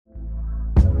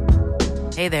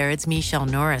Hey there, it's Michelle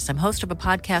Norris. I'm host of a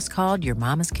podcast called Your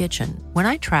Mama's Kitchen. When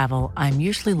I travel, I'm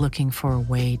usually looking for a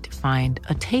way to find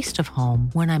a taste of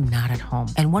home when I'm not at home.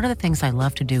 And one of the things I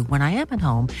love to do when I am at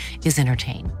home is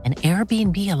entertain. And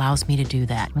Airbnb allows me to do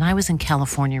that. When I was in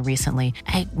California recently,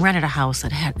 I rented a house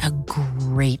that had a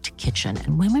great kitchen.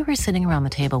 And when we were sitting around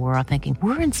the table, we were all thinking,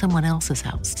 we're in someone else's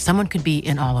house. Someone could be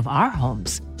in all of our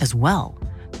homes as well.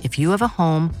 If you have a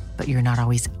home, but you're not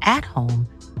always at home,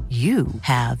 you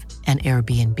have an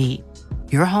Airbnb.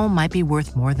 Your home might be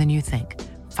worth more than you think.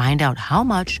 Find out how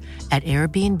much at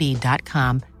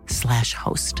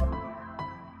airbnb.com/host.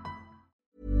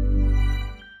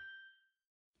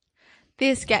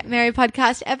 This Get Merry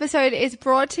podcast episode is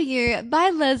brought to you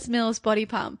by Les Mills Body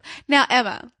Pump. Now,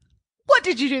 Emma, what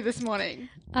did you do this morning?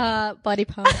 Body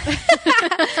pump.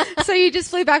 So you just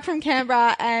flew back from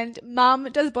Canberra and Mum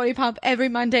does body pump every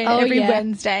Monday and every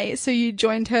Wednesday. So you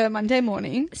joined her Monday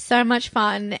morning. So much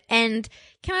fun. And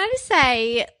can I just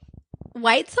say,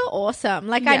 weights are awesome.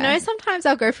 Like I know sometimes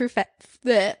I'll go through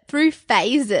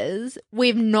phases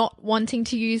with not wanting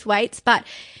to use weights, but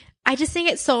I just think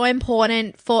it's so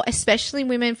important for especially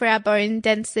women for our bone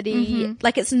density. Mm-hmm.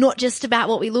 Like it's not just about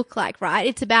what we look like, right?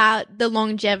 It's about the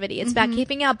longevity. It's about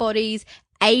keeping our bodies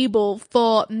able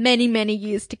for many, many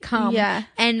years to come. Yeah.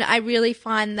 And I really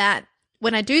find that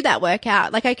when I do that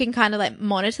workout, like I can kind of like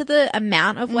monitor the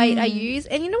amount of weight I use.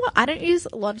 And you know what? I don't use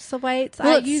lots of weights.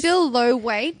 Well, it's still low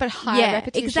weight, but high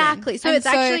repetition. Exactly. So it's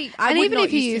actually, and even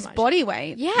if you use body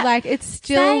weight, like it's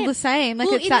still the same. Like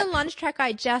well, it's in that the lunge track,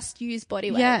 I just use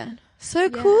body weight. Yeah. So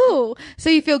cool.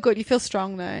 So you feel good. You feel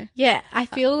strong though. Yeah. I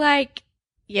feel like,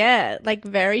 like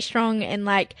very strong and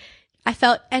like, I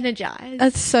felt energized.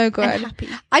 That's so good. And happy.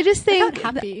 I just think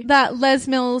happy. that Les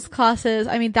Mills classes,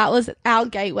 I mean, that was our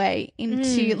gateway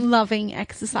into loving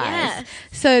exercise. Yes.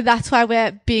 So that's why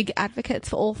we're big advocates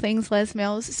for all things Les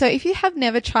Mills. So if you have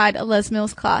never tried a Les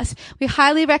Mills class, we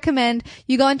highly recommend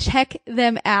you go and check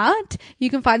them out.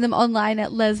 You can find them online at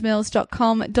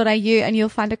lesmills.com.au and you'll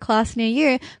find a class near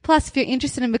you. Plus, if you're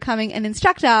interested in becoming an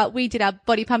instructor, we did our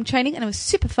body pump training and it was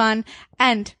super fun.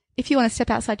 And if you want to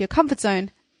step outside your comfort zone,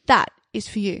 that is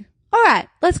for you. All right,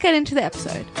 let's get into the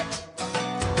episode.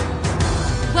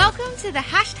 Welcome to the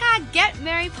hashtag Get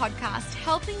Merry podcast,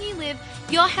 helping you live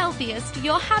your healthiest,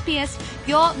 your happiest,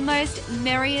 your most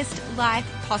merriest life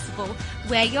possible.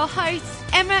 We're your hosts,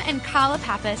 Emma and Carla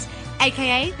Pappas,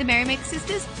 aka the Merry Mix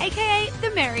Sisters, aka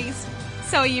the Marys.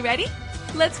 So are you ready?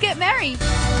 Let's get merry.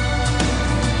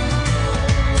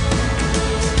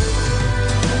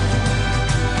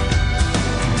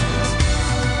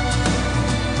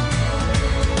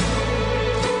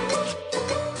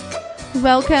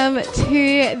 Welcome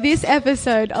to this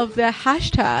episode of the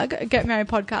hashtag Get Merry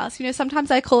podcast. You know,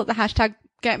 sometimes I call it the hashtag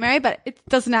Get Merry, but it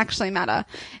doesn't actually matter.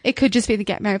 It could just be the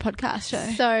Get Merry podcast show.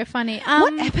 So funny.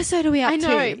 What episode are we up to?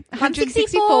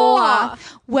 164.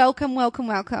 Welcome.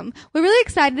 We're really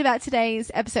excited about today's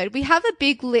episode. We have a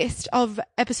big list of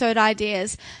episode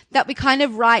ideas that we kind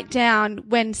of write down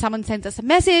when someone sends us a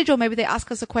message, or maybe they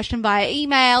ask us a question via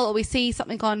email, or we see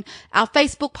something on our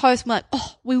Facebook post and we're like,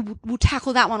 oh, we'll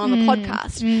tackle that one on the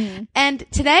podcast. And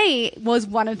today was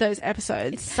one of those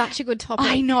episodes. It's such a good topic.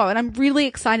 I know, and I'm really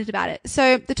excited about it.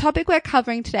 So the topic we're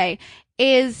covering today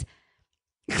is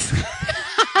I can't read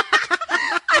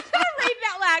it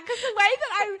out loud because the way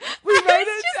that we wrote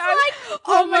it sounds like,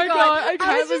 oh my god,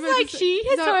 I was just like, she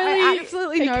has totally. I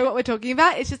absolutely know what we're talking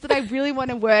about. It's just that I really want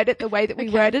to word it the way that we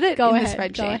worded it in the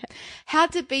spreadsheet. How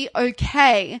to be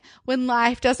okay when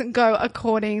life doesn't go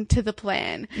according to the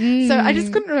plan. So I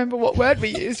just couldn't remember what word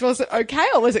we used. Was it okay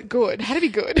or was it good? How to be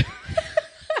good?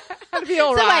 How to be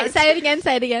all right. So wait,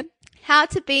 say it again. How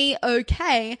to be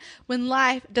okay when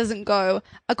life doesn't go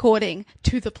according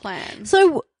to the plan.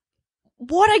 So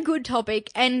what a good topic.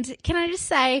 And can I just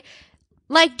say,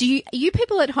 like, you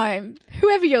people at home,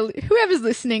 whoever's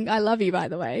listening, I love you, by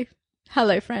the way.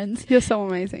 Hello, friends. You're so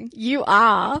amazing. You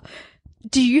are.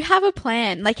 Do you have a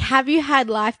plan? Like, have you had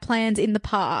life plans in the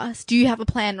past? Do you have a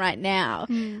plan right now?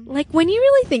 Like, when you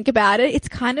really think about it, it's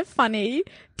kind of funny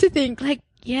to think like,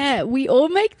 yeah, we all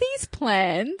make these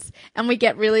plans and we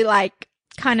get really like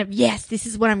kind of, yes, this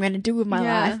is what I'm going to do with my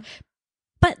life.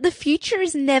 But the future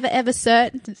is never ever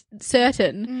certain. So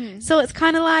it's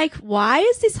kind of like, why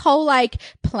is this whole like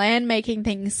plan making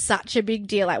thing such a big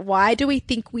deal? Like, why do we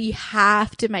think we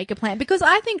have to make a plan? Because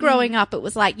I think growing up it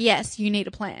was like, yes, you need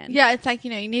a plan. Yeah, it's like,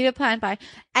 you know, you need a plan by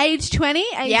age 20,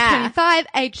 age 25,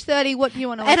 age 30, what do you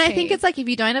want to achieve? And I think it's like, if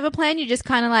you don't have a plan, you just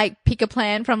kind of like pick a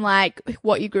plan from like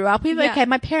what you grew up with. Okay,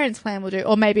 my parents' plan will do.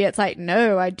 Or maybe it's like,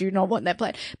 no, I do not want that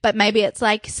plan. But maybe it's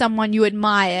like someone you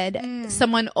admired,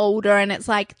 someone older, and it's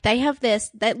like they have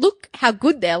look how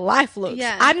good their life looks.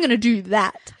 Yeah. I'm going to do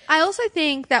that. I also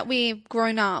think that we've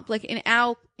grown up, like in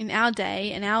our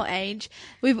day and our age,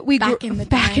 Back in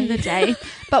the day,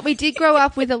 but we did grow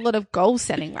up with a lot of goal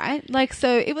setting, right? Like,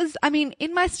 so it was, I mean,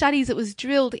 in my studies, it was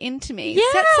drilled into me. Yeah.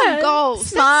 Set some goals.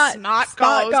 Smart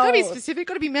Goals. Gotta be goals. specific,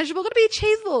 gotta be measurable, gotta be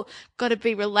achievable, gotta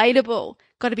be relatable,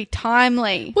 gotta be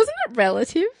timely. Wasn't it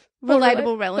relative?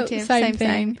 Relatable, relative, Same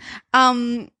same.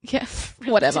 thing. Yeah,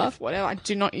 Whatever. whatever. I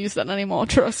do not use that anymore.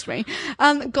 Trust me.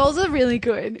 Goals are really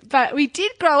good, but we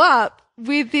did grow up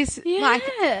with this like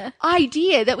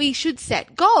idea that we should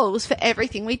set goals for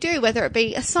everything we do, whether it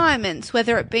be assignments,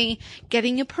 whether it be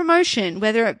getting a promotion,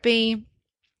 whether it be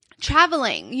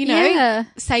traveling, you know,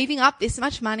 saving up this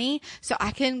much money so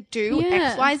I can do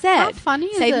X, Y, Z. How funny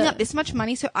is saving it? up this much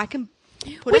money so I can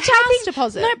put Which a I house think,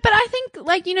 deposit. No, but I think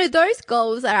like, you know, those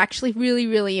goals are actually really,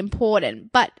 really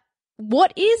important. But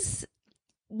what's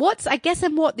I guess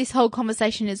and what this whole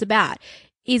conversation is about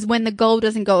is when the goal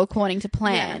doesn't go according to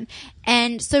plan.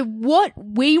 And so what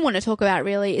we want to talk about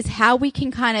really is how we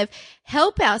can kind of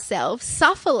help ourselves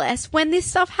suffer less when this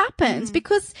stuff happens.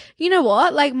 Because you know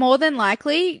what? Like more than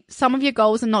likely, some of your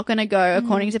goals are not going to go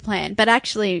according to plan, but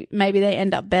actually maybe they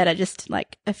end up better just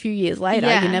like a few years later.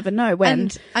 Yeah. You never know when.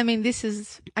 And I mean, this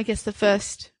is, I guess, the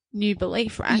first new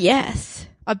belief, right? Yes.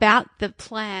 About the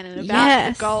plan and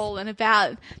about the goal and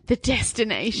about the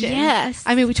destination. Yes.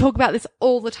 I mean, we talk about this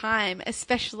all the time,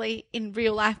 especially in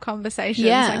real life conversations.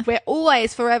 Yeah. Like we're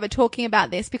always forever talking about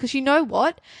this because you know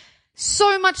what?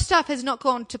 So much stuff has not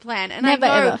gone to plan. And Never, I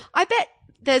know, ever. I bet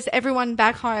there's everyone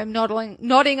back home nodding,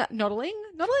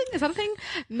 is that a thing?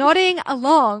 Nodding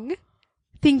along.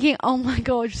 Thinking, oh my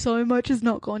gosh, so much has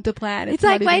not gone to plan. It's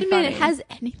like, not wait a even minute, funny. has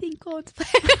anything gone to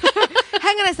plan?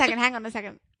 Hang on a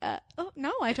second. Oh,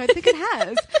 no, I don't think it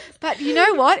has. But you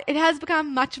know what? It has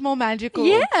become much more magical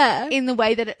in the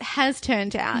way that it has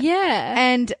turned out. Yeah.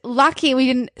 And lucky we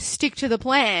didn't stick to the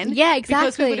plan. Yeah, Because we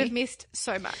exactly. would have missed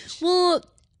so much. Well,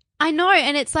 I know,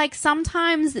 and it's like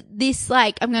sometimes this,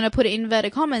 like, I'm going to put it in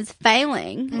inverted commas,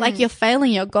 failing, like you're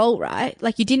failing your goal, right?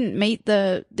 Like you didn't meet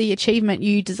the achievement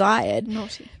you desired.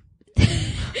 Naughty.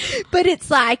 But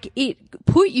it's like it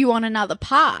put you on another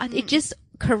path. It just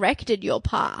corrected your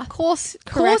path. Course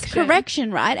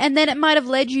correction, right? And then it might have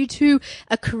led you to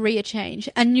a career change,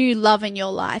 a new love in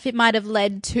your life. It might have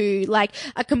led to like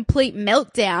a complete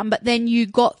meltdown, but then you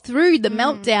got through the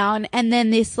meltdown and then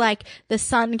this like the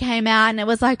sun came out and it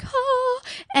was like, oh,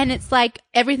 and it's like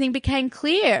everything became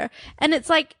clear. And it's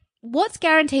like, what's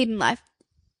guaranteed in life?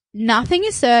 Nothing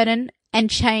is certain. And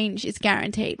change is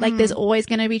guaranteed. Like there's always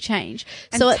going to be change.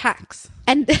 And tax.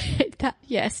 And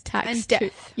yes, tax And too.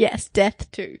 death. Yes,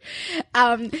 death too.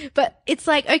 But it's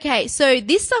like, okay, so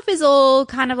this stuff is all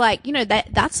kind of like, you know,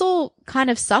 that's all kind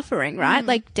of suffering, right?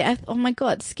 Like death. Oh my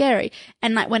God, scary.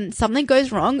 And like when something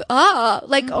goes wrong,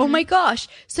 oh my gosh.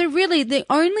 So really the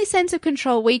only sense of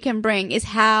control we can bring is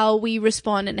how we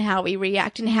respond and how we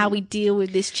react and how we deal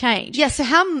with this change. Yeah, so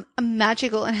how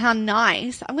magical and how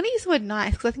nice. I'm going to use the word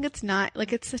nice because I think it's nice.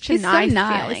 Like it's such a It's so nice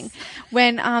nice. feeling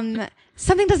when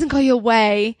something doesn't go your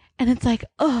way and it's like,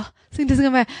 oh, something doesn't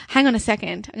go my way. Hang on a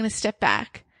second. I'm going to step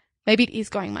back. Maybe it is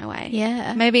going my way.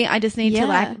 Yeah. Maybe I just need to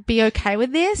like be okay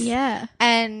with this. Yeah.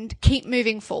 And keep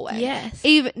moving forward. Yes.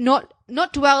 Even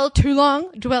not dwell too long.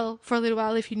 Dwell for a little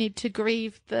while if you need to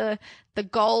grieve the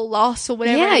goal loss or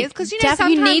whatever Yeah, it is. Because you know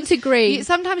definitely sometimes you need to grieve.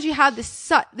 sometimes you have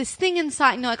this thing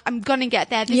inside and you're like, I'm gonna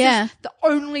get there. This is the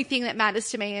only thing that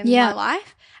matters to me in my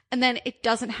life. And then it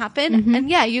doesn't happen. And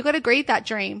you got to grieve that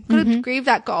dream, got to grieve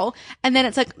that goal. And then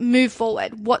it's like, move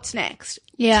forward. What's next?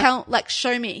 Yeah.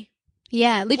 Show me.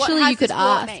 Yeah, literally has you could this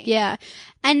brought ask. me? Yeah.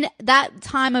 And that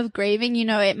time of grieving, you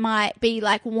know, it might be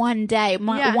like one day,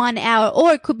 1 hour,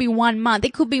 or it could be 1 month.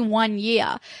 It could be 1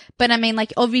 year. But I mean,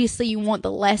 like, obviously you want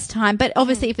the less time, but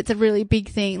obviously if it's a really big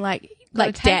thing, like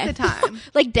Gotta death, take the time.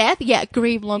 like death,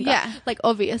 grieve longer. Yeah. Like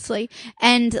obviously.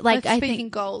 And like, Let's I speak in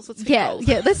think, goals. Let's speak goals.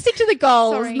 let's stick to the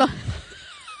goals. Sorry. Not-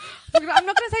 I'm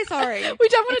not going to say sorry. We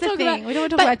don't want It's to a talk thing. about, We don't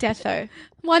want to but talk about death though.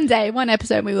 one day, one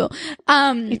episode we will. It's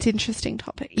an interesting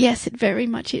topic. Yes, it very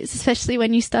much is, especially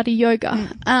when you study yoga.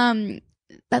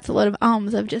 That's a lot of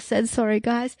ums I've just said. Sorry,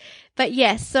 guys. But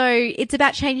yes, so it's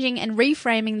about changing and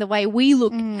reframing the way we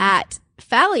look at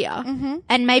failure.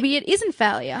 And maybe it isn't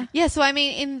failure. Yeah, so I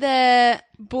mean, in the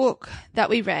book that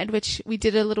we read, which we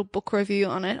did a little book review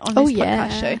on it on this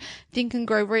podcast show, Think and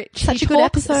Grow Rich. Such a good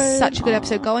episode. Such a good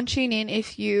episode. Go and tune in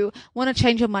if you want to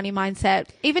change your money mindset,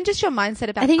 even just your mindset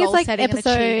about I think goal it's like setting and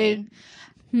episode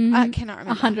achieving. I cannot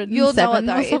remember. 107 You'll know it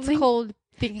though. or It's something. called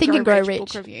Think and Grow Rich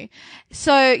book review.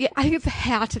 So yeah, I think it's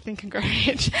How to Think and Grow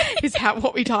Rich is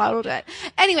what we titled it.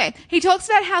 Anyway, he talks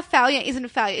about how failure isn't a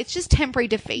failure. It's just temporary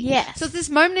defeat. Yes. So it's this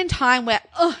moment in time where,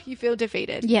 you feel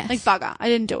defeated. Yes. Like, bugger, I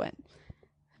didn't do it.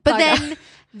 But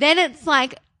then it's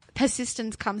like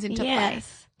persistence comes into play.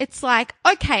 It's like,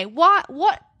 okay, what,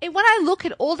 when I look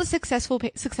at all the successful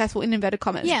in inverted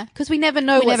commas. Yeah. Because we never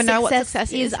know what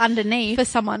success is underneath. For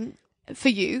someone. For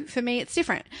you, for me, it's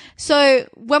different. So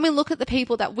when we look at the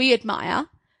people that we admire,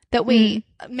 that we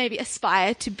maybe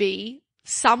aspire to be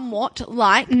somewhat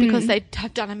like because they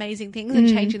have done amazing things and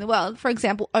changing the world. For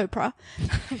example, Oprah.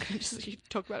 I'm going to just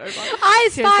talk about Oprah. I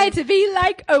aspire to be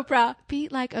like Oprah. Be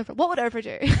like Oprah. What would Oprah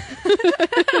do?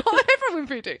 What would Oprah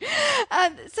Winfrey do?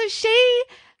 So she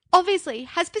obviously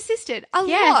has persisted a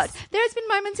lot. There has been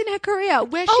moments in her career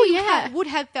where she would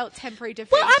have felt temporary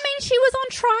defeat. Well, I mean, she was on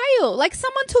trial. Like,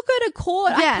 someone took her to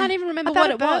court. I can't even remember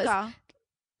what it was.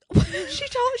 She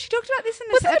talked about this in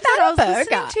this episode. I was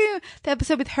listening to the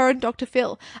episode with her and Dr.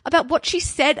 Phil about what she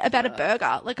said about a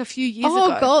burger like a few years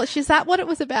ago. Oh gosh, is that what it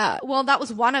was about? Well, that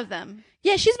was one of them.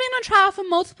 Yeah, she's been on trial for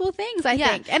multiple things, I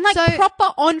think. And like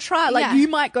proper on trial, like you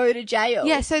might go to jail.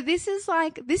 Yeah, so this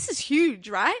is huge,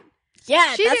 right?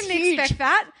 Yeah, she didn't expect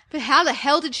that. But how the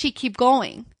hell did she keep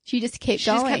going? She just kept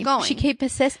going. She kept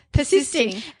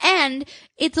persisting. And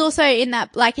it's also in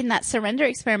that surrender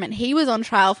experiment, he was on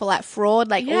trial for like fraud,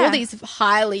 like all these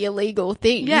highly illegal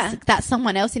things that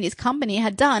someone else in his company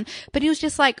had done. But he was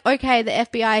just like, okay, the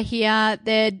FBI here,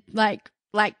 they're like,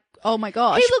 oh my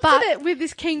gosh. He looked at it with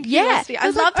this keen curiosity. I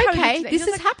loved how this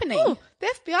is happening. Oh, the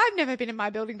FBI, I've never been in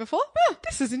my building before. Oh,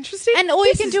 this is interesting. And all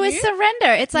you can do is surrender.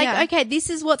 It's like, okay,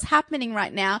 this is what's happening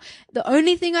right now. The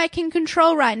only thing I can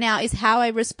control right now is how I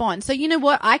respond. So you know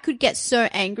what? I could get so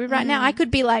angry right now. I could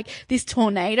be like this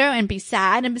tornado and be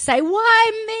sad and say,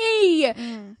 why me?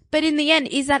 But in the end,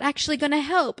 is that actually going to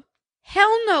help?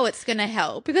 Hell no, it's going to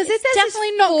help because it's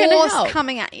definitely not going to help.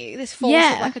 Coming at you, this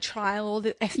force of like a trial or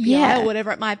the FBI or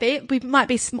whatever it might be. We might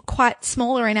be quite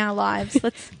smaller in our lives.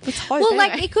 Let's hope. Well,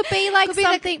 like it could be like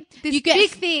something this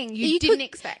big thing you didn't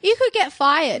expect. You could get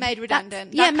fired, made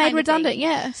redundant. Made redundant.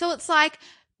 Yeah. So it's like,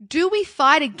 do we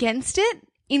fight against it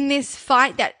in this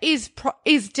fight that is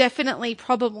definitely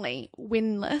probably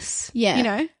winless? Yeah, you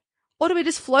know. Or do we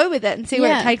just flow with it and see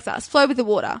where it takes us? Flow with the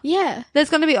water. Yeah. There's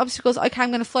going to be obstacles. Okay,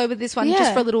 I'm going to flow with this one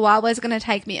just for a little while. Where's it going to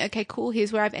take me? Okay, cool.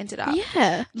 Here's where I've ended up.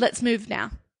 Yeah. Let's move now.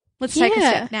 Let's take a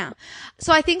step now.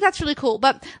 So I think that's really cool.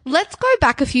 But let's go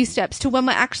back a few steps to when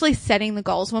we're actually setting the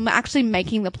goals, when we're actually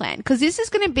making the plan. Because this is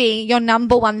going to be your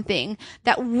number one thing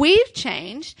that we've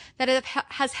changed that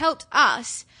has helped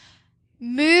us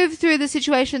move through the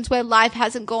situations where life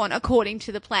hasn't gone according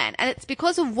to the plan. And it's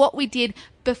because of what we did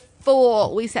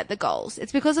before we set the goals.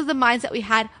 It's because of the mindset we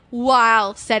had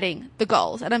while setting the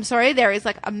goals. And I'm sorry, there is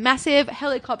like a massive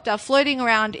helicopter floating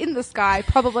around in the sky,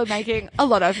 probably making a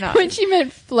lot of noise. When she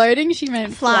meant floating, she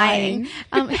meant flying.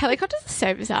 Helicopters are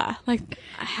so bizarre. Like,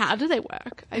 how do they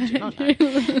work? I do not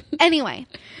know. Anyway,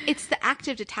 it's the act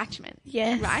of detachment.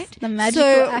 Yes. Right? The magical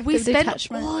act of detachment. So we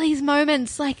spend all these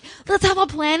moments like, let's have a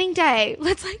planning day.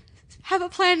 Let's like have a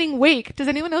planning week. Does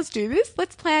anyone else do this?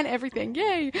 Let's plan everything.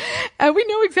 Yay. We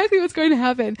know exactly what's going to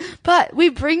happen. But we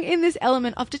bring in this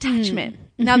element of detachment.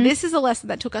 Now, this is a lesson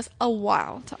that took us a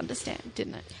while to understand,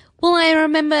 didn't it? Well, I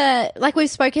remember, like we've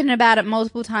spoken about it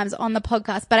multiple times on the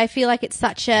podcast, but I feel like it's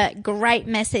such a great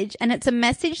message. And it's a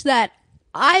message that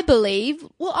I believe,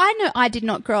 well, I know I did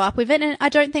not grow up with it. And I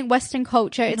don't think Western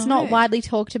culture, it's not widely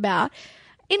talked about.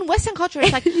 In Western culture,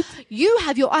 it's like, you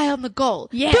have your eye on the goal.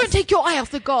 Yes. Don't take your eye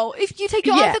off the goal. If you take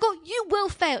your eye off the goal, you will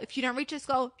fail. If you don't reach this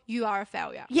goal, you are a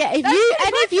failure. Yeah,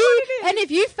 if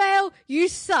you fail, you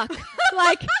suck.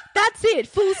 Like, that's it.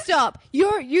 Full stop.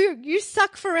 You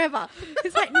suck forever.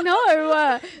 It's like,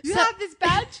 no. You have this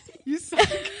badge, you suck.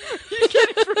 You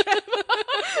get it forever.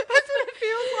 That's what it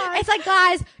feels like. It's like,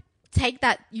 guys, take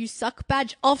that you suck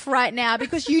badge off right now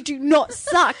because you do not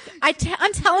suck. I'm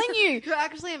telling you. You're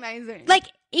actually amazing. Like,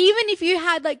 even if you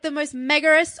had like the most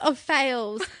megaest of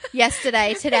fails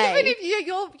today. Even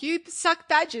if you suck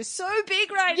badge is so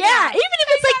big right now. Yeah, even if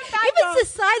it's like, if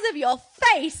it's the size of your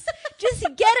face, just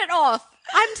get it off.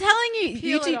 I'm telling you.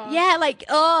 Peel it off. Yeah, like,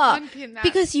 Unpin that.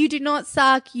 because you do not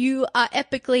suck. You are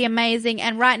epically amazing.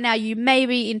 And right now you may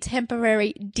be in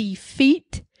temporary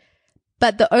defeat.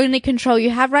 But the only control you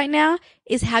have right now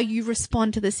is how you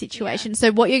respond to the situation.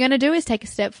 So what you're going to do is take a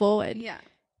step forward. Yeah.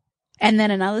 And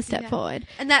then another step forward.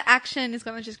 And that action is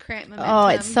going to just create momentum. Oh,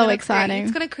 it's so exciting.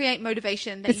 It's going to create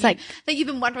motivation that you've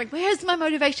been wondering, where's my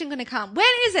motivation going to come? When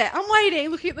is it? I'm waiting,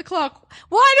 looking at the clock.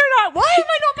 Why am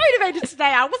I not motivated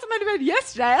today? I wasn't motivated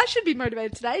yesterday. I should be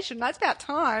motivated today, shouldn't I? It's about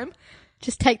time.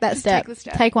 Just take that step. take the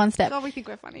step. Take one step. God, we think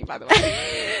we're funny, by the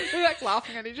way. We're like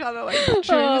laughing at each other like during this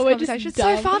we're just conversation. It's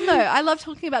so dumb. fun though. I love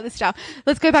talking about this stuff.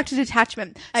 Let's go back to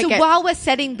detachment. So Okay. while we're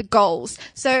setting the goals,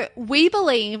 so we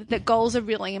believe that goals are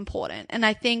really important. And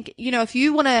I think, you know, if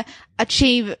you want to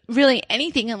achieve really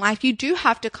anything in life, you do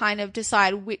have to kind of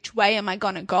decide which way am I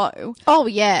going to go. Oh,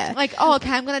 yeah. Like, oh,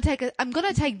 okay, I'm going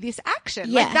to take this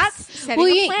action. Like Yes. that's setting Well,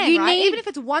 a plan, right? need- Even if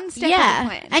it's one step of a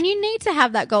plan. And you need to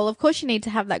have that goal. Of course you need to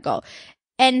have that goal.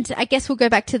 And I guess we'll go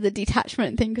back to the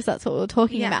detachment thing because that's what we're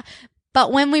talking Yeah. about.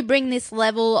 But when we bring this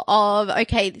level of,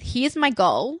 okay, here's my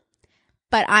goal,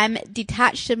 but I'm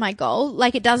detached to my goal,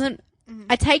 like it doesn't,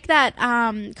 I take that,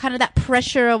 kind of that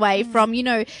pressure away from, you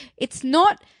know, it's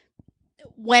not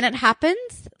when it happens.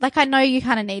 Like I know you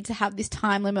kind of need to have this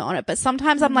time limit on it, but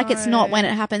sometimes I'm like, it's not when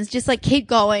it happens. Just like keep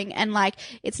going and like,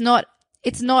 it's not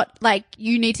like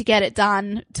you need to get it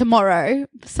done tomorrow.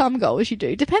 Some goals you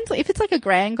do. Depends. If it's like a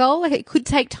grand goal, like it could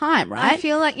take time, right? I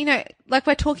feel like, you know, like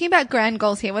we're talking about grand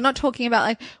goals here. We're not talking about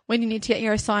like when you need to get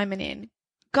your assignment in.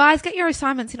 Guys, get your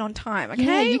assignments in on time, okay?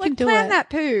 Yeah, you like, can do plan it. that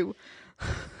poo.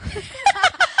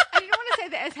 I didn't want to say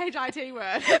the SHIT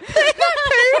word. Plan that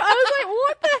poo? I was like,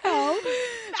 what the hell?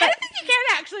 I don't think you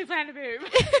can actually plan a poo.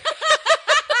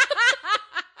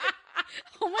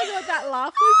 Oh my God, that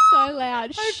laugh was so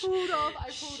loud. I pulled away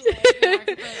the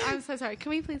microphone. I'm so sorry. Can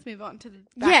we please move on to the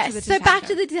back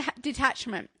to the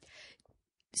detachment.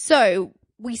 So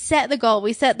we set the goal,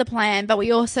 we set the plan, but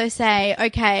we also say,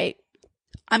 okay,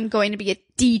 I'm going to be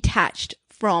detached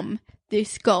from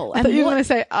this goal. I thought you were going to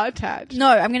say attached. No,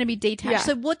 I'm going to be detached. Yeah.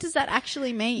 So what does that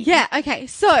actually mean? Yeah, okay.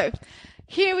 So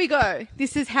here we go.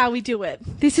 This is how we do it.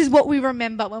 This is what we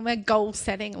remember when we're goal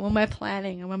setting and when we're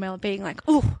planning and when we're being like,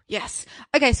 oh, yes.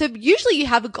 Okay, so usually you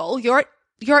have a goal. You're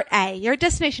at A. You're at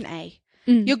destination A.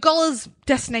 Your goal is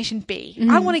destination B.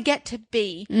 I want to get to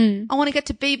B. I want to get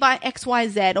to B by X, Y,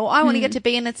 Z, or I want to get to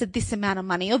B and it's this amount of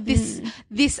money or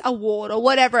this award or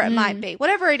whatever it might be,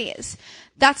 whatever it is.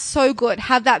 That's so good.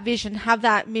 Have that vision, have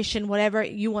that mission, whatever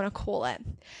you want to call it.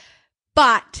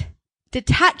 But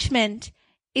detachment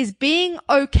is being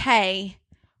okay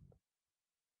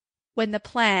when the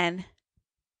plan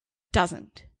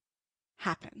doesn't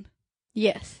happen.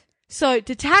 Yes. So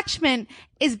detachment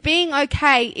is being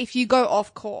okay if you go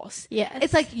off course. Yes.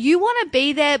 It's like you want to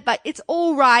be there, but it's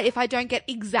all right if I don't get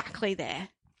exactly there.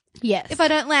 Yes. If I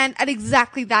don't land at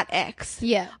exactly that X.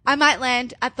 Yeah. I might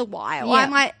land at the Y or Yeah. I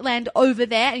might land over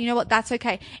there and you know what? That's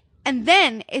okay. And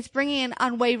then it's bringing an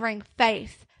unwavering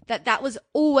faith that was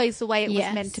always the way it was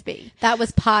Yes. meant to be. That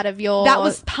was part of your... That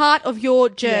was part of your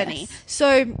journey. Yes.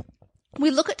 So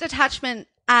we look at detachment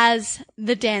as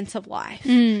the dance of life.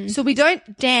 Mm. So we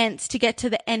don't dance to get to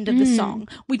the end of the song.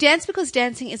 We dance because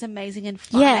dancing is amazing and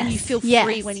fun Yes. and you feel Yes.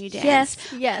 free when you dance. Yes.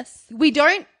 Yes. We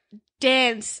don't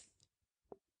dance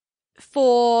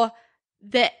for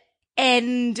the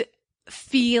end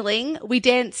feeling. We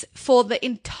dance for the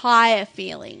entire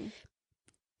feeling.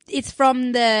 It's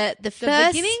from the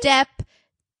first beginning? step,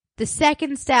 the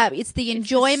second step. It's the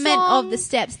enjoyment song, of the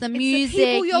steps, the It's music. the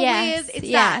people you're yes, with. It's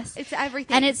yes. that. It's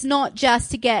everything. And it's not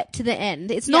just to get to the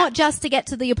end. It's not just to get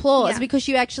to the applause Yeah. because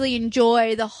you actually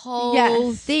enjoy the whole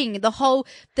Yes. thing, the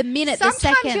minute, Sometimes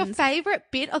the your seconds. favorite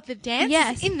bit of the dance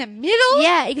Yes. is in the middle.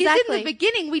 Yeah, It's exactly. in the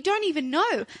beginning. We don't even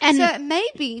know. And- so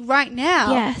maybe right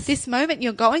now, Yes. this moment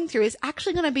you're going through is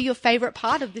actually going to be your favorite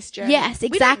part of this journey. Yes, We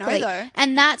don't exactly. know, though.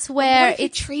 And that's What where if you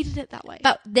it's treated it that way?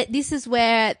 But this is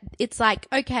where it's like,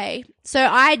 okay, so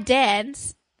I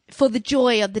dance for the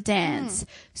joy of the dance.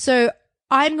 So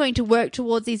I'm going to work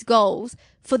towards these goals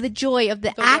for the joy of the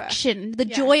work. action, the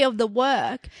Yeah. joy of the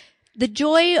work, the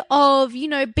joy of, you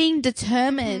know, being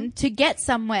determined to get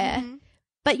somewhere.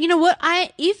 But you know what?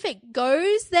 If it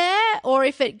goes there or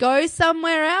if it goes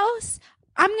somewhere else,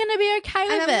 I'm going to be okay and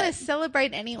with I'm it. going to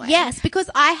celebrate anyway. Yes, because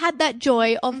I had that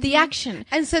joy of the action.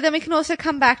 And so then we can also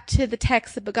come back to the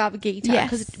text, the Bhagavad Gita, Yes.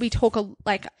 because we talk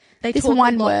they This talk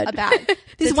one a lot word. about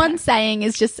This detach- one saying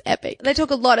is just epic. They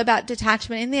talk a lot about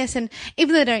detachment in this, and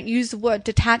even though they don't use the word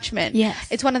detachment, Yes.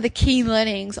 it's one of the key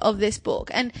learnings of this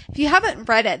book. And if you haven't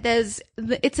read it,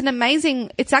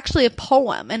 it's actually a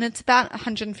poem, and it's about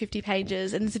 150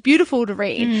 pages, and it's beautiful to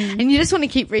read, and you just want to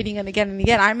keep reading it again and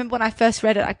again. I remember when I first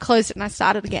read it, I closed it and I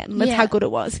started again. That's Yeah. how good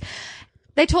it was.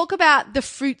 They talk about the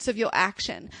fruits of your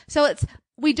action. So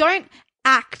we don't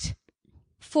act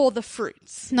for the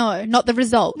fruits, No, not the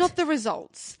result. not the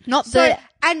results. Not So, the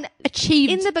and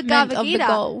achievement in the Bhagavad of the Gita,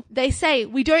 goal. they say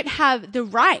we don't have the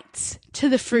rights to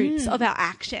the fruits of our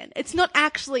action. It's not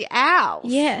actually ours.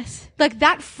 Yes. Like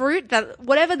that fruit, that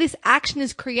whatever this action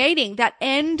is creating, that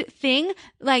end thing,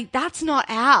 like that's not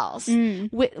ours.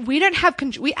 We don't have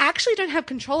we actually don't have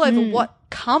control over what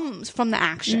comes from the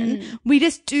action. We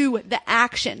just do the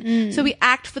action. So we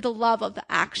act for the love of the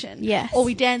action. Yes. Or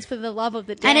we dance for the love of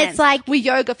the dance. And it's like, we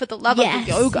yoga for the love of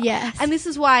the yoga. Yes. And this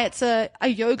is why it's a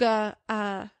yoga,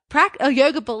 a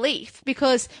yoga belief,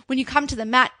 because when you come to the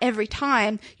mat every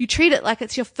time, you treat it like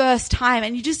it's your first time,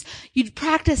 and you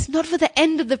practice not for the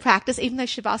end of the practice, even though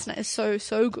Shavasana is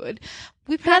so good.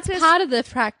 That's part of the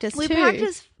practice we too.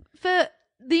 practice for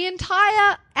the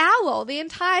entire hour, the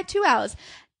entire 2 hours.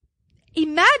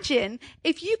 Imagine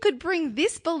if you could bring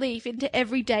this belief into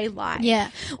everyday life.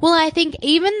 Yeah. Well, I think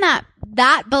even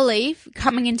that belief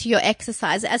coming into your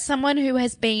exercise, as someone who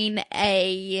has been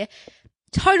a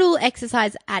total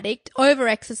exercise addict, over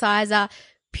exerciser,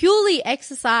 purely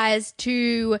exercise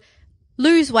to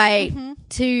lose weight,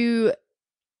 to,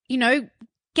 you know,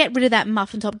 get rid of that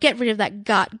muffin top, get rid of that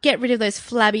gut, get rid of those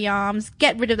flabby arms,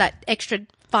 get rid of that extra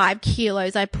 5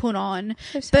 kilos I put on,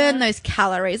 burn those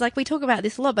calories. Like, we talk about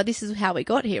this a lot, but this is how we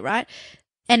got here, right?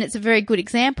 And it's a very good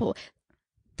example.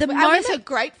 I'm so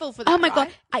grateful for that. Oh my God.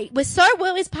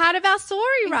 It's part of our story,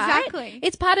 right? Exactly.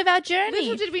 It's part of our journey.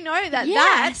 Little did we know that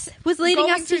Yes. Was leading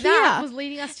us to here. Was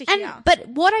leading us to And, here. but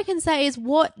what I can say is,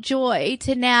 what joy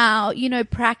to now, you know,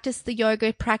 practice the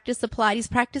yoga, practice the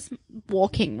Pilates, practice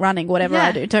walking, running, whatever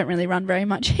I do. Don't really run very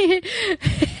much.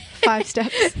 5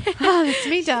 steps. Oh, that's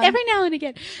me done. Every now and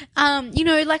again. You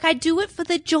know, like, I do it for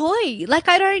the joy. Like,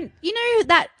 I don't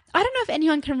know if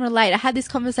anyone can relate. I had this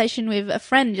conversation with a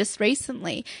friend just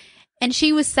recently, and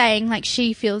she was saying, like,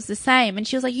 she feels the same. And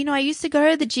she was like, you know, I used to go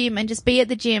to the gym and just be at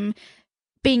the gym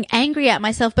being angry at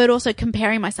myself, but also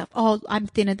comparing myself. Oh, I'm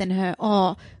thinner than her.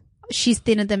 Oh, she's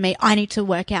thinner than me. I need to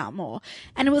work out more.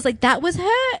 And it was like, that was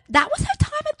her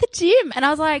time at the gym. And I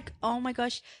was like, oh my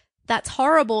gosh, that's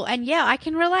horrible. And yeah, I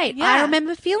can relate. Yeah. I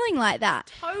remember feeling like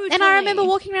that. Totally. And I remember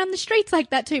walking around the streets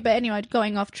like that too. But anyway,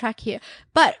 going off track here.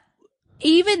 But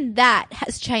even that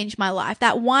has changed my life.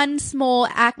 That one small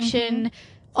action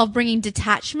of bringing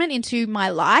detachment into my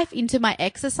life, into my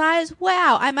exercise.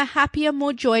 Wow. I'm a happier,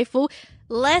 more joyful,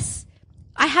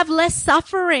 I have less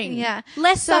suffering. Yeah.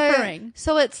 Less suffering.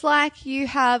 So it's like you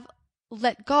have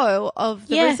let go of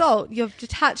the result. You've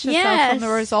detached yourself from the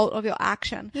result of your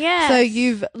action. Yes. So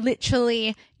you're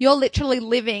literally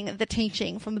living the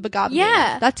teaching from the Bhagavad Gita.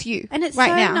 Yeah. That's you. And it's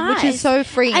right so now, nice. which is so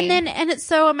freeing. And it's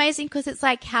so amazing because it's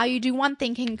like how you do one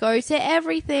thing can go to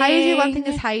everything. How you do one thing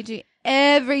is how you do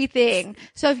everything.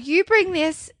 So if you bring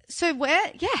this,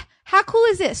 how cool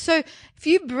is this? So if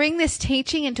you bring this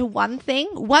teaching into one thing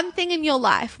in your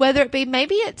life, whether it be,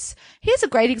 here's a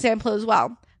great example as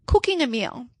well, cooking a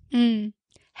meal.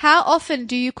 How often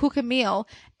do you cook a meal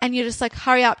and you're just like,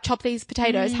 hurry up, chop these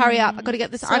potatoes, hurry up, I've got to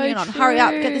get this onion on, hurry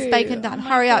up, get this bacon done,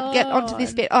 hurry up, get onto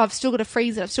this bit, oh, I've still got to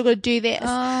freeze it, I've still got to do this,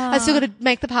 I've still got to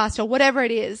make the pasta, whatever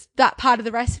it is, that part of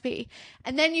the recipe.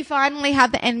 And then you finally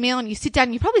have the end meal and you sit down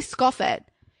and you probably scoff it.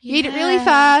 You eat it really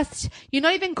fast. You're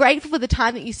not even grateful for the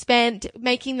time that you spent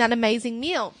making that amazing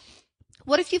meal.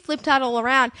 What if you flipped out all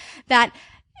around that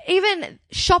even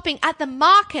shopping at the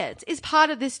market is part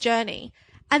of this journey?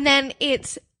 And then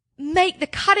it's make the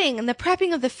cutting and the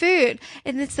prepping of the food,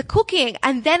 and it's the cooking,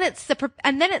 and then it's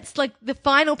like the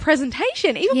final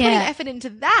presentation, even putting effort into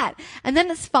that. And then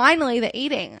it's finally the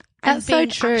eating. That's and being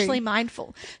so true. actually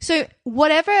mindful. So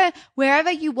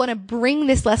wherever you want to bring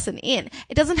this lesson in,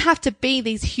 it doesn't have to be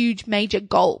these huge major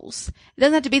goals. It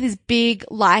doesn't have to be these big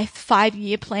life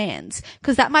 5-year plans,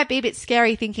 because that might be a bit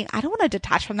scary thinking, I don't want to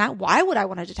detach from that. Why would I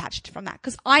want to detach from that?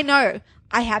 Because I know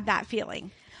I had that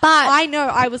feeling. But I know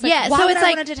I was like, why so would it's I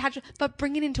like, want to detach? But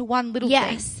bring it into one little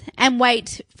thing. And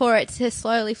wait for it to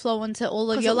slowly flow into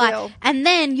all of your it life. will. And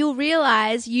then you'll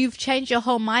realize you've changed your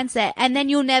whole mindset, and then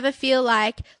you'll never feel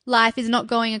like life is not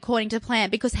going according to plan,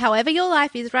 because however your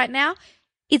life is right now,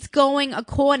 it's going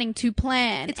according to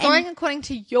plan. It's going according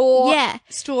to your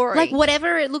story. Like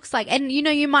whatever it looks like. And you know,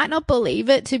 you might not believe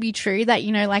it to be true that,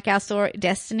 you know, like our story,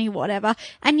 destiny, whatever.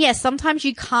 And yes, sometimes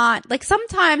you can't, like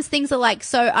sometimes things are like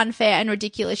so unfair and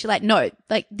ridiculous. You're like, no,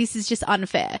 like this is just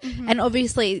unfair. And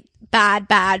obviously bad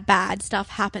stuff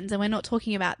happens, and we're not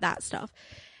talking about that stuff.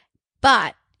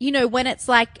 But you know, when it's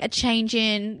like a change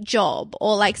in job,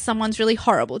 or like someone's really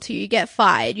horrible to you, you get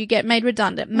fired, you get made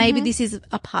redundant. Maybe this is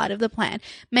a part of the plan.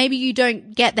 Maybe you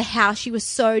don't get the house you were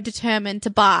so determined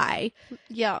to buy.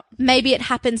 Yeah. Maybe it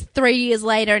happens 3 years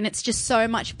later and it's just so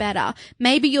much better.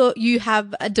 Maybe you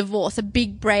have a divorce, a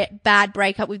big bad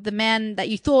breakup with the man that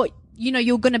you thought, you know,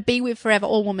 you're going to be with forever,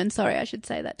 or woman. Sorry, I should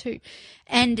say that too.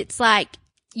 And it's like,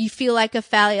 you feel like a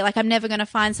failure, like I'm never going to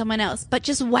find someone else. But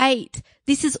just wait.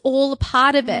 This is all a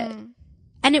part of it.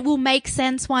 And it will make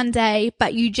sense one day,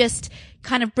 but you just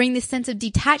kind of bring this sense of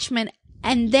detachment,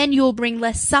 and then you'll bring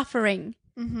less suffering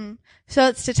So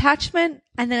it's detachment,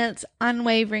 and then it's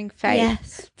unwavering faith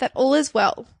Yes. that all is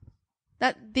well.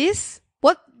 That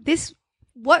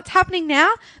what's happening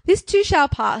now, this too shall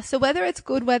pass. So whether it's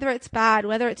good, whether it's bad,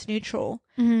 whether it's neutral,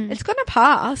 it's going to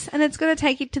pass, and it's going to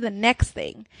take you to the next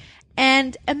thing.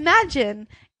 And imagine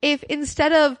if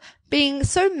instead of being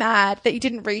so mad that you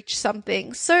didn't reach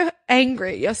something, so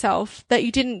angry at yourself that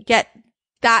you didn't get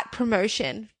that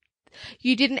promotion,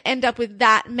 you didn't end up with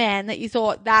that man that you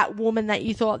thought, that woman that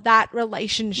you thought, that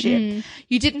relationship.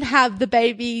 You didn't have the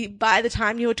baby by the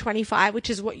time you were 25, which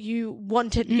is what you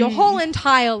wanted your whole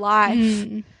entire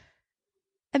life.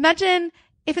 Imagine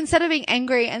if instead of being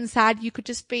angry and sad, you could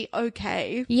just be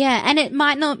okay. Yeah, and it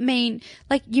might not mean,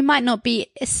 like, you might not be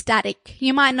ecstatic.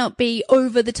 You might not be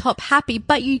over the top happy,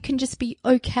 but you can just be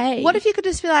okay. What if you could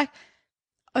just be like,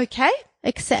 okay,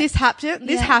 Accept. this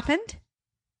happened.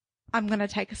 I'm going to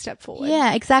take a step forward.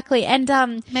 Yeah, exactly. And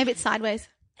Maybe it's sideways.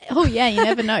 oh yeah, you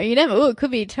never know. It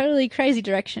could be a totally crazy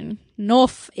direction.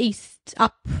 North, east,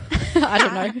 up. I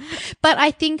don't know. But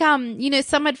I think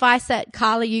some advice that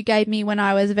Carla you gave me when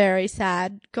I was very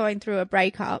sad going through a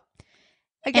breakup.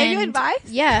 I gave you advice?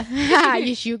 Yeah.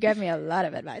 You gave me a lot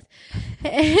of advice.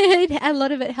 A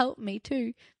lot of it helped me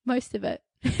too. Most of it.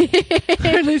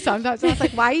 Only sometimes I was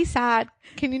like, why are you sad?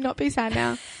 Can you not be sad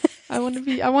now? I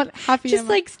want happy Just Emma.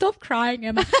 like stop crying,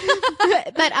 Emma.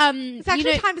 But It's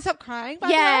actually time to stop crying, by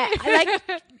the way.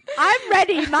 like I'm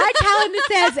ready. My calendar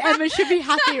says Emma should be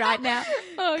happy right now.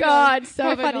 Oh, God, so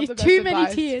Probably funny. not the best Too many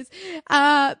advice. tears.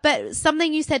 But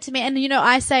something you said to me, and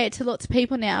I say it to lots of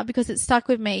people now because it stuck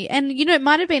with me. And it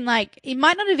might have been it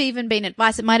might not have even been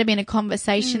advice. It might have been a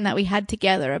conversation that we had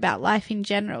together about life in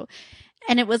general.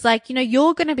 And it was like,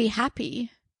 you're going to be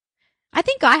happy. I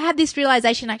think I had this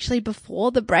realization actually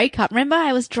before the breakup. Remember,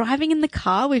 I was driving in the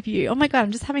car with you. Oh my God,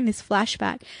 I'm just having this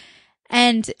flashback.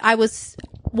 And I was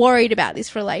worried about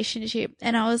this relationship.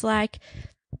 And I was like,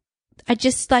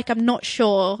 I'm not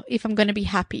sure if I'm going to be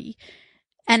happy.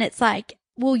 And it's like,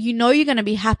 well, you're going to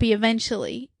be happy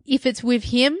eventually. If it's with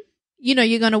him,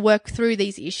 you're going to work through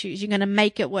these issues. You're going to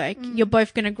make it work. You're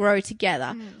both going to grow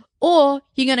together. Or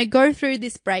you're going to go through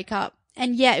this breakup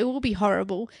and yeah, it will be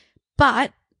horrible,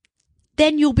 but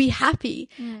then you'll be happy.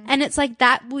 And it's like,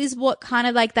 that was what kind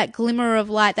of like that glimmer of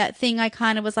light, that thing I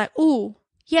kind of was like, ooh,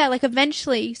 yeah, like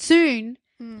eventually soon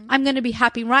I'm going to be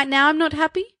happy. Right now I'm not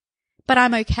happy, but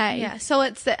I'm okay. Yeah. So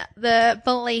it's the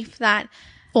belief that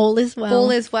All is well.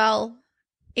 all is well,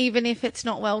 even if it's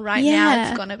not well right now,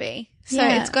 it's going to be. So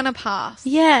Yeah. it's going to pass.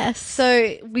 Yes.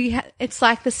 So it's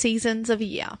like the seasons of a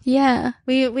year. Yeah.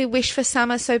 We wish for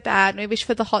summer so bad. We wish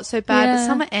for the hot so bad. Yeah. But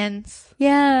summer ends.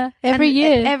 Yeah. Every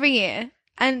year. Every year.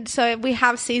 And so we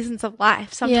have seasons of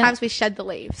life. Sometimes we shed the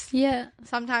leaves. yeah.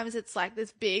 Sometimes it's like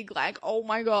this big, like, oh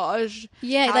my gosh.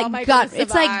 Yeah. how am I Like gonna gut.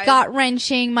 It's like survive? gut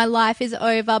wrenching. My life is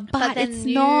over, but then it's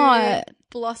new not.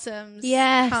 blossoms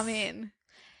Yes. come in.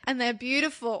 And they're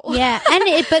beautiful. Yeah.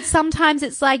 But sometimes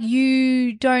it's like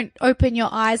you don't open your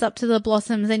eyes up to the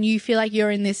blossoms and you feel like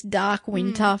you're in this dark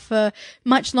winter for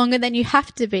much longer than you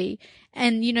have to be.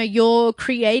 And, you're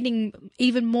creating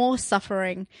even more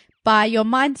suffering by your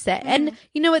mindset. And,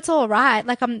 it's all right.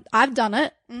 Like I've done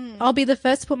it. I'll be the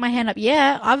first to put my hand up.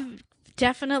 Yeah. I've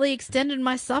definitely extended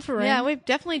my suffering. Yeah, we've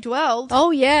definitely dwelled.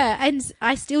 Oh yeah, and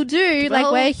I still do. Like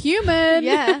Well, we're human.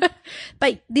 yeah.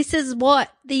 But this is what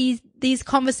these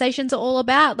conversations are all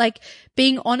about. Like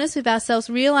being honest with ourselves,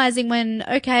 realizing when,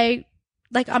 okay,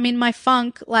 like I'm in my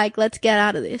funk, like let's get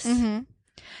out of this.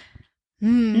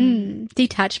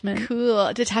 Detachment.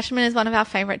 Cool. Detachment is one of our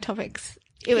favorite topics.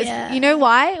 It was, Yeah. you know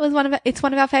why it's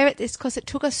one of our favorites? It's because it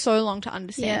took us so long to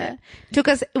understand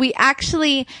it. We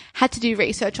actually had to do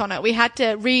research on it. We had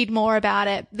to read more about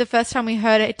it. The first time we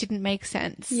heard it, it didn't make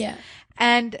sense. Yeah.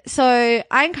 And so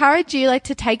I encourage you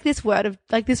to take this word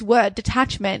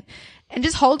detachment and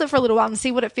just hold it for a little while and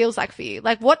see what it feels like for you.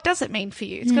 Like, what does it mean for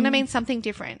you? It's going to mean something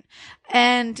different.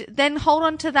 And then hold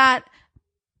on to that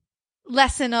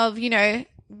lesson of,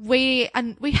 we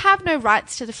have no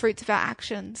rights to the fruits of our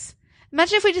actions.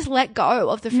 Imagine if we just let go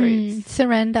of the fruits.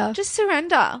 Surrender. Just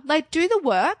surrender. Like, do the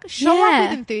work. Show Yeah. up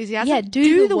with enthusiasm. Yeah,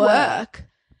 do the work.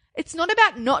 It's not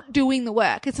about not doing the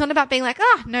work. It's not about being like,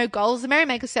 no goals. The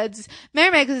Merrymaker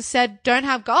said, don't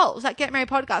have goals. Like, Get Merry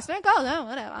podcast. No goals. No,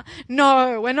 whatever.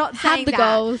 No, we're not saying the that.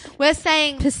 goals. We're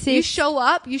saying Persist. you show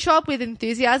up with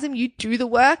enthusiasm. You do the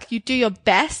work. You do your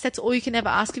best. That's all you can ever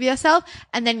ask of yourself.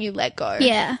 And then you let go.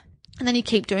 Yeah. And then you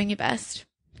keep doing your best.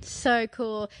 So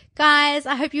cool. Guys,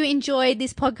 I hope you enjoyed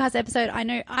this podcast episode. I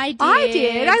know I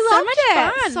did. I loved so much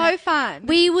it. fun. So fun.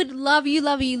 We would love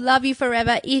you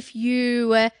forever if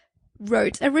you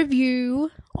wrote a review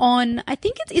on, I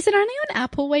think is it only on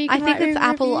Apple where you can write it's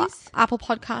reviews? Apple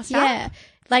Podcast. Yeah.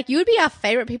 Like, you would be our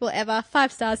favorite people ever.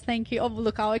 5 stars, thank you. Oh,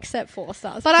 look, I'll accept 4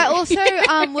 stars. But I also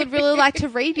would really like to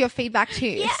read your feedback too.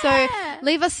 Yeah. So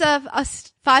leave us a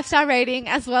 5-star rating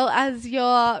as well as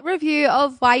your review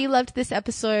of why you loved this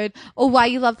episode or why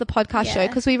you love the podcast show,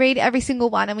 because we read every single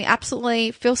one and we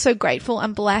absolutely feel so grateful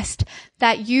and blessed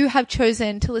that you have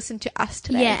chosen to listen to us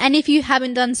today. Yeah, and if you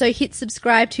haven't done so, hit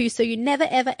subscribe too so you never,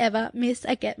 ever, ever miss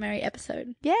a Get Merry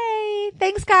episode. Yay.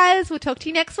 Thanks, guys. We'll talk to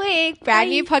you next week. Brand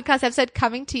new podcast episode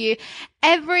coming to you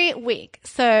every week.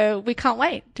 So we can't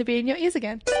wait to be in your ears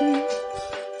again.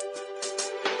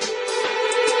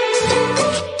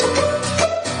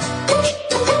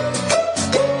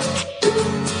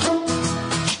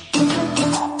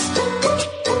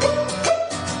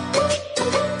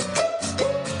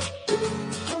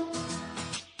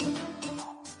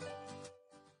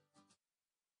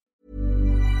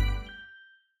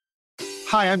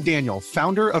 Hi, I'm Daniel,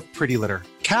 founder of Pretty Litter.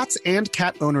 Cats and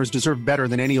cat owners deserve better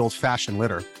than any old-fashioned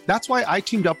litter. That's why I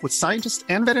teamed up with scientists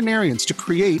and veterinarians to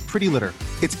create Pretty Litter.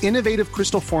 Its innovative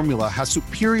crystal formula has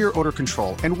superior odor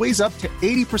control and weighs up to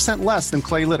 80% less than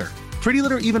clay litter. Pretty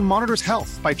Litter even monitors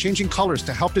health by changing colors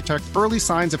to help detect early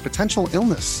signs of potential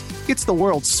illness. It's the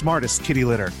world's smartest kitty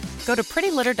litter. Go to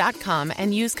prettylitter.com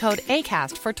and use code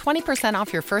ACAST for 20%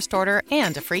 off your first order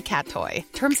and a free cat toy.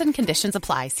 Terms and conditions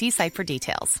apply. See site for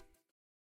details.